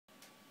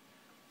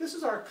This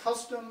is our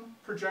custom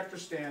projector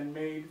stand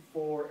made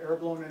for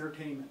air-blown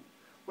entertainment.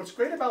 What's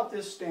great about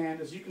this stand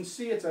is you can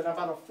see it's at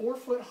about a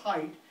 4-foot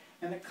height,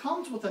 and it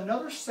comes with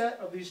another set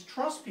of these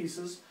truss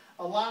pieces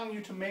allowing you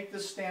to make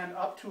this stand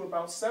up to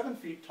about 7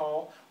 feet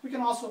tall. We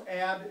can also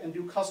add and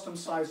do custom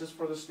sizes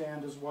for the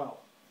stand as well.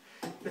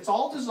 It's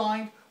all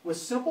designed with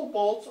simple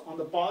bolts on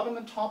the bottom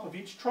and top of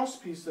each truss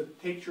piece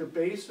that takes your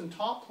base and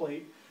top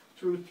plate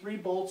through 3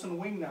 bolts and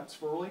wing nuts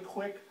for really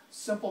quick,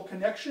 simple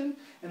connection,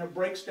 and it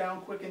breaks down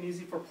quick and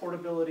easy for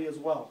portability as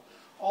well.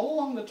 All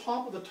along the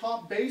top of the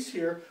top base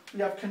here, we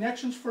have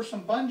connections for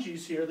some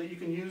bungees here that you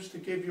can use to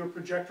give your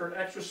projector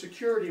extra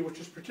security, which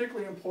is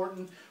particularly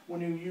important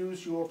when you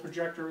use your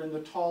projector in the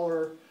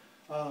taller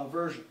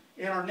version.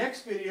 In our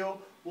next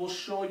video, we'll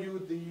show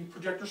you the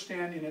projector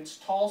stand in its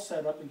tall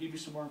setup and give you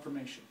some more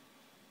information.